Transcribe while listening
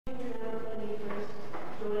When you first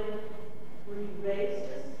joined, were you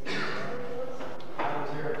racist? I was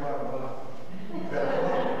here quite a while.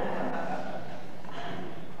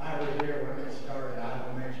 I was here when it started. I have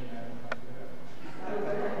to mention that.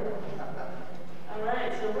 All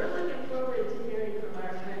right, so we're looking forward to hearing from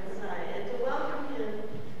our friend Cy. And to welcome him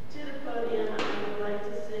to the podium, I would like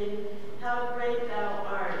to sing How Great Thou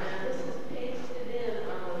Art. Now, this is pasted in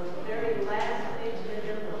on the very last page of the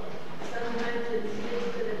hymnal. Sometimes it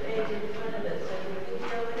sticks to the page in front of it, so if you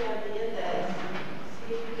really have the index,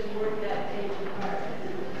 see if you can work that page apart.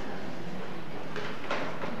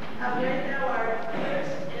 How great thou art,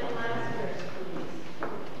 first and last verse, please.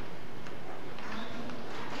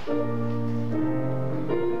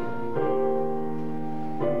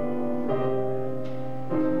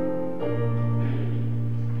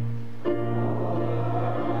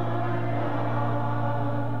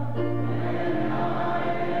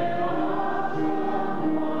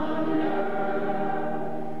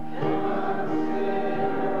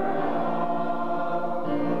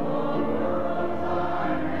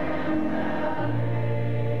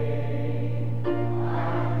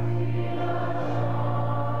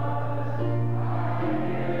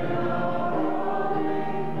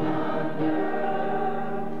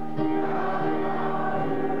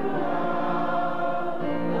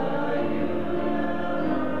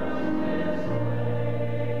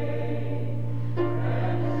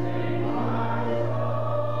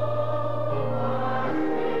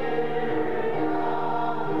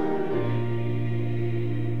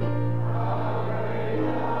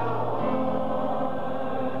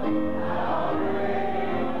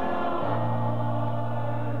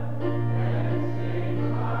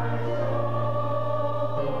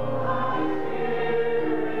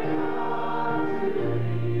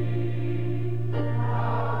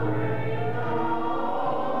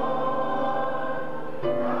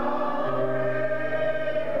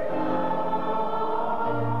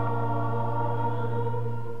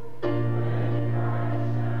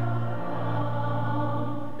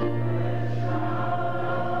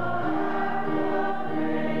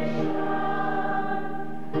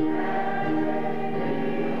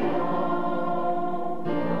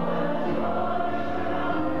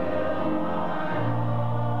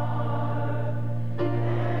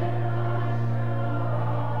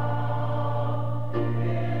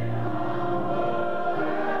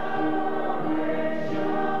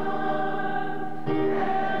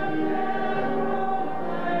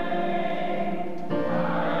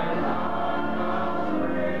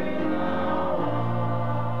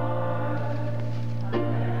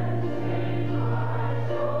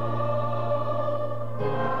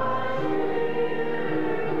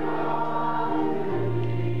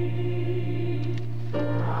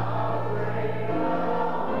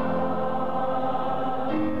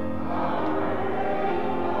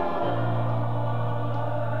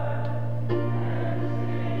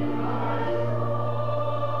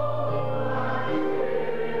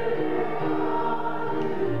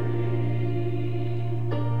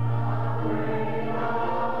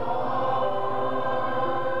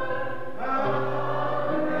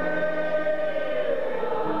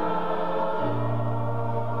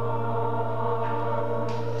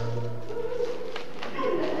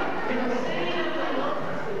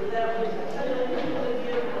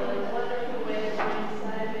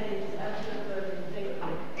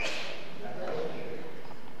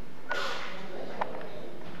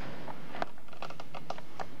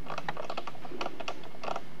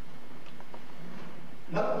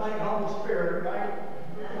 Nothing like Holy Spirit, right?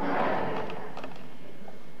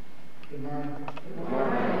 Good morning. Good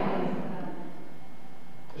morning.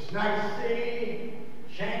 It's nice to see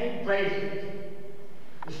shining faces.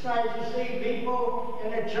 It's nice to see people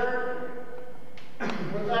in a church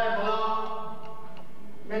with that belonged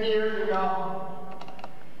many years ago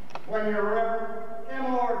when your Reverend M.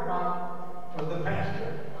 Lordman was the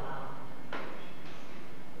pastor.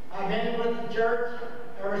 I've been with the church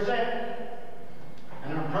ever since,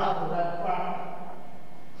 and I'm proud of that fact.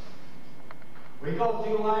 We go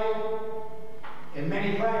through life in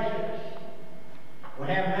many fashions. We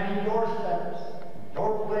have many doorsteps,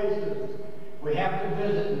 door places we have to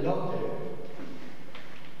visit and go to.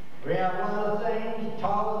 We have one of the things,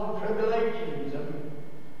 trials and tribulations, and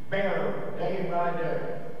bear day by day.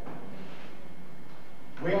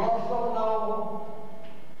 We also know,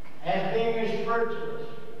 as being a spiritualist,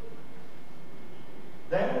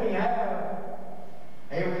 then we have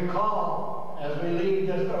a recall as we leave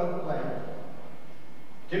this earth plane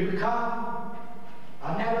to become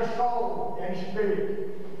another soul and spirit.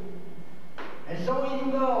 And so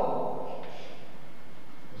even though,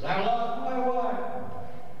 as I lost my wife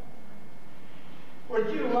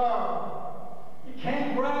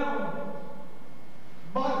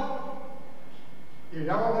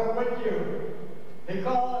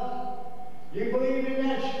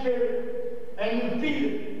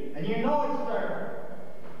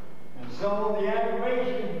so the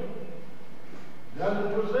aggravation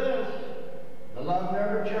doesn't persist. The love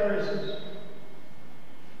never cherishes.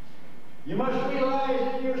 You must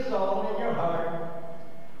realize in your soul, in your heart,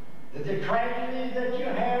 that the tragedies that you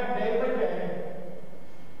have day by day,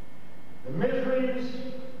 the miseries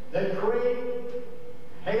that create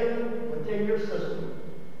hate within your system,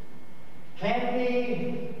 can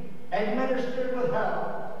be administered with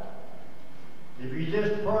help if you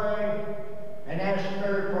just pray and ask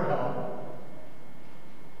Spirit for help.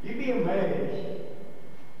 You'd be amazed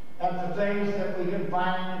at the things that we can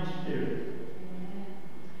find in Spirit.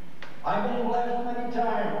 I've been blessed many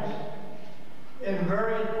times in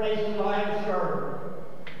various places I have served.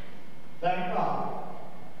 Thank God.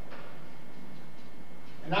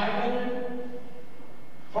 And I've been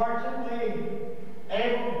fortunately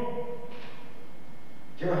able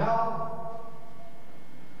to help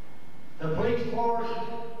the police force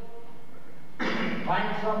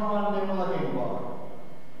find someone they were looking for.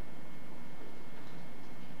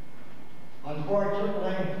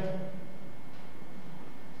 Unfortunately,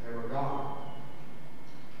 they were gone.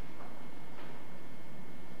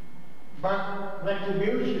 But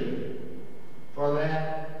retribution for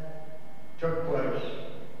that took place.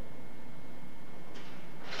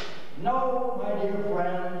 Know, my dear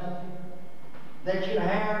friends, that you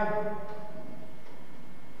have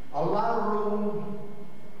a lot of room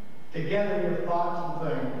to gather your thoughts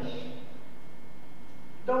and things.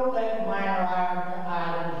 Don't let minor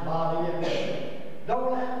items bother you.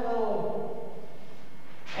 Don't let little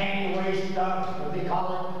handy-way stuff, what they call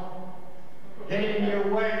it, get in your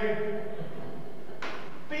way.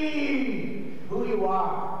 Be who you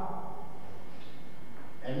are.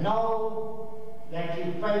 And know that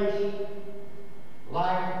you face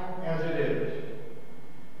life as it is.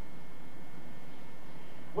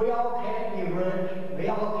 We all can't be rich. We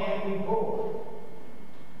all can't be poor.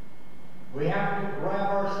 We have to grab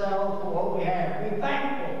ourselves for what we have. Be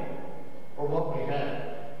thankful for what we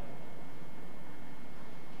have.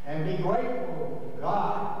 And be grateful to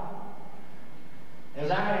God,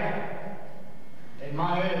 as I am, in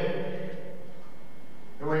my age,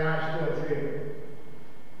 the way I still feel.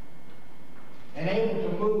 And able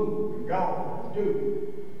to move and go and do.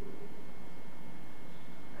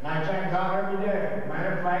 And I thank God every day.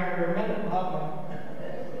 Matter of fact, every minute of it.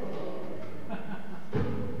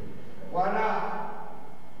 Why not?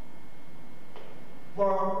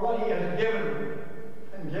 For what He has given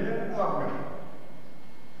and given of me.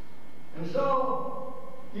 And so,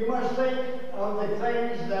 you must think of the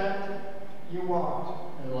things that you want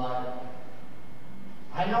in life.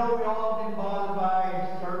 I know we all been bothered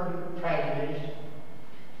by certain tragedies.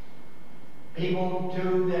 People,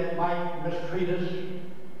 too, that might mistreat us.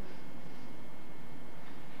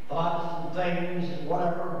 Thoughts and things,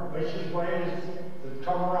 whatever, vicious ways that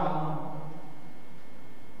come around.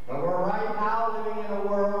 But we're right now living in a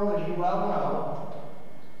world, as you well know,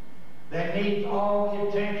 that needs all the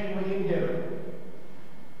attention we can give it.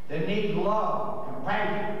 That needs love,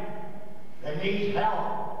 compassion, that needs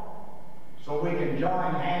help, so we can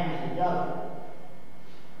join hands together,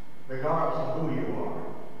 regardless of who you are.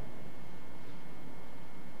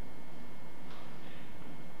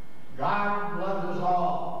 God loves us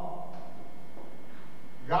all.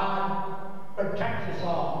 God protects us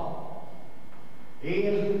all. He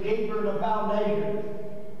is the keeper of the foundation.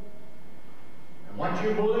 And once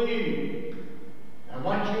you believe, and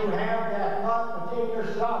once you have that thought within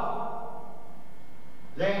yourself,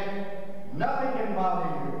 then nothing can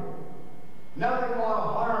bother you. Nothing will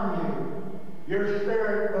harm you. Your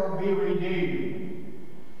spirit will be redeemed.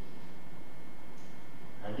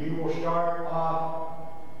 And you will start off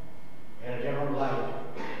in a different light.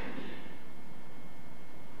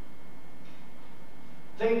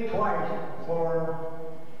 Think twice before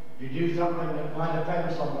you do something that might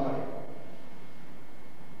offend somebody.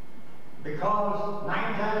 Because 9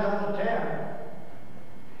 times out of 10,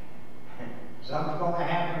 something's going to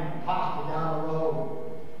happen possibly down the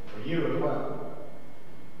road for you as well.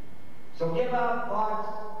 So give out thoughts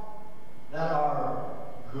that are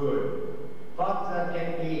good, thoughts that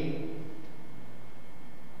can be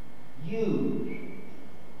used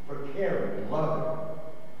for caring, loving,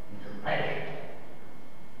 and compassion.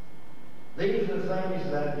 These are the things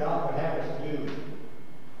that God would have us do.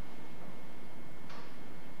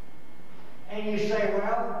 And you say,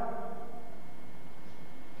 well,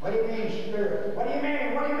 what do you mean spirit? What do you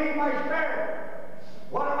mean? What do you mean by spirit?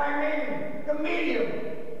 What do I mean? The medium,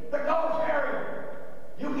 the ghost area.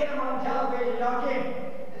 You get them on television, don't you?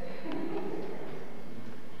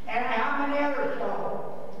 And how many other shows?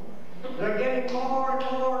 They're getting more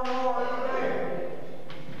and more and more every day.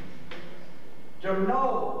 To know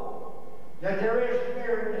that there is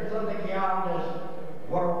spirit and something beyond this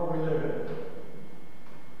world we live in.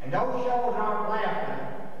 And those shows aren't laughing.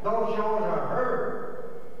 Those shows are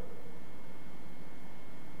heard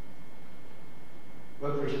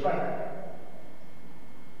with respect.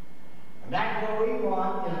 And that's what we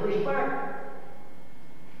want, is respect.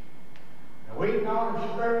 And we've known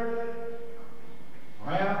the spirit,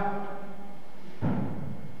 well,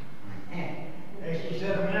 as she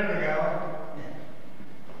said a minute ago,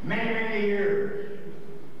 many, many years,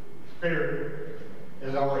 spirit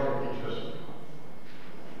has always existed.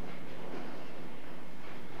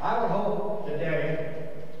 I would hope today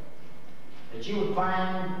that you would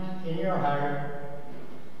find in your heart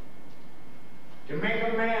to make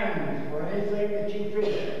amends for anything that you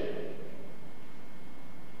feel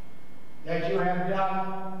that you have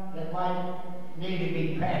done that might need to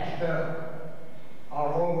be patched up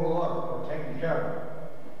or overlooked or taken care of.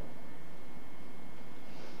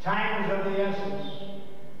 Time is of the essence.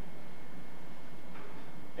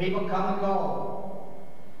 People come and go.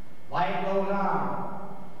 Life goes on.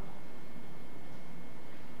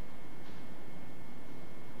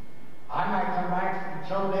 I might come back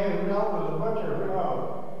someday, who knows, as a butcher, who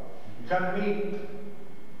knows? And come meet.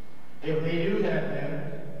 If they do that then,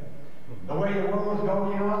 the way the world's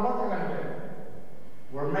going, you know what we're going to do.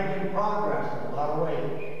 We're making progress in a lot of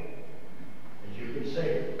ways, as you can see.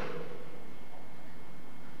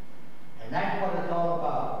 And that's what it's all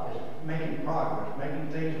about, is making progress,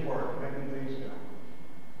 making things work, making things go.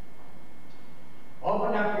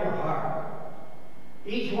 Open up your heart.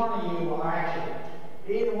 Each one of you are actually,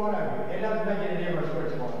 either one of you, it doesn't make any difference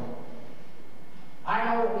which one. I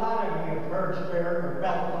know a lot of you have heard spirit or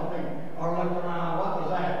felt something or looked around. What was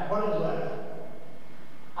that? What is that?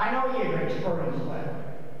 I know you've experienced that.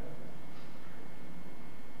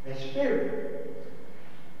 It's spirit.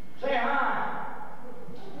 Say hi.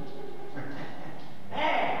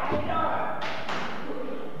 Hey, how you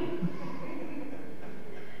doing?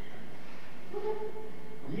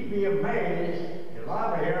 You'd be amazed if I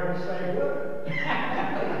were here and say, good.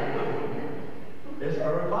 It's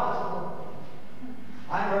very possible.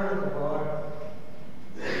 I've heard it before.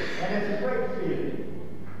 And it's a great feeling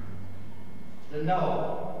to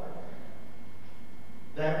know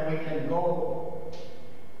that we can go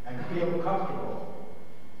and feel comfortable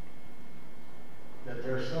that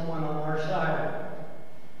there's someone on our side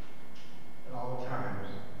at all times.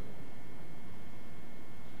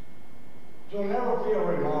 So never feel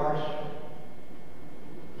remorse.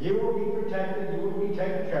 You will be protected, you will be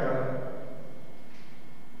taken care of.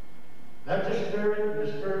 Let the Spirit and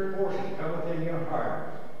the Spirit forces come within your heart.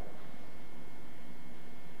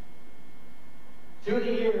 Through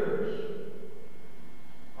the years,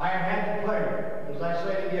 I have had the pleasure, as I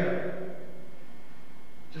say again,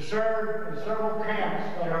 to serve in several camps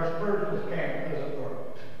that are Spiritualist camps, as it were,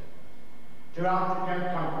 throughout the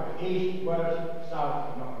country, east, west,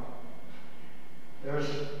 south, and north. There's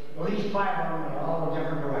at least 5 of them in all the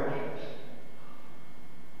different directions.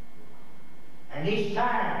 And each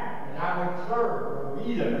time that I would serve or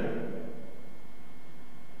be there,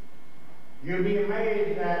 you'd be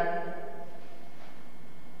amazed that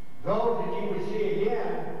those that you would see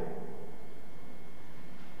again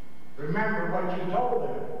remember what you told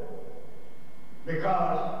them,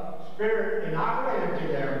 because Spirit inoculated to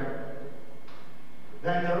them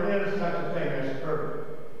that there is such a thing as Spirit.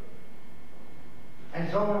 And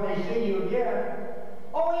so when they see you again,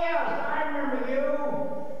 oh yes, I remember you.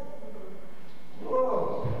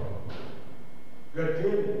 Whoa. Good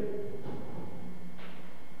feeling.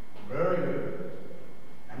 Very good.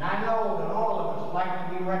 And I know that all of us like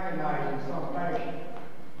to be recognized in some fashion.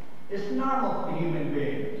 It's normal for human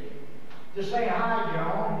beings to say hi,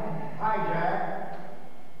 Joan, hi, Jack,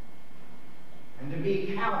 and to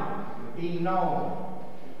be counted, to be known.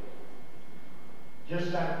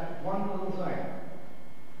 Just that one little thing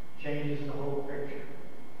changes the whole picture.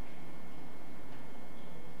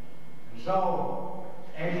 And so,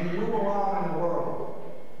 as you move along in the world,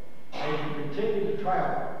 as you continue to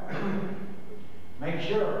travel, make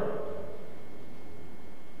sure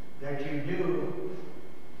that you do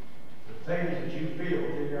the things that you feel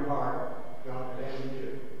in your heart God would have you do.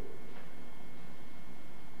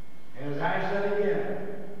 And as I said again,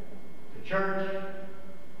 the church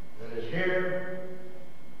that is here,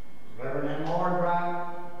 Reverend Lord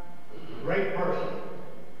Brown, a great person,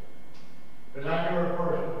 because I knew her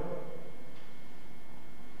personally.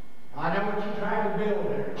 I know what she's trying to build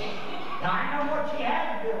here. Now I know what she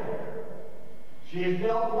has built here. She has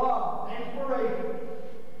built love, inspiration,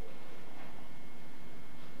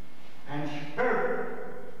 and spirit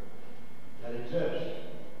that exists.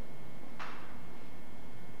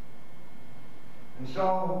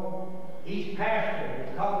 so each pastor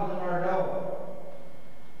that comes to our door,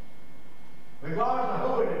 regardless of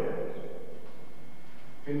who it is,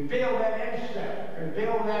 can feel that instinct, can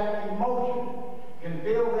feel that emotion, can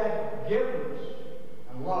feel that givers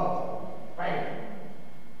and love, faith,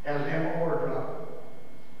 as them ordered up,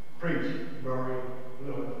 preach very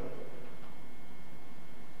little.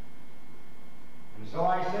 And so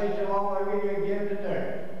I say to all of you again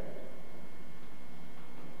today,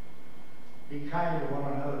 be kind to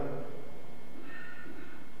one another.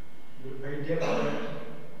 It's very difficult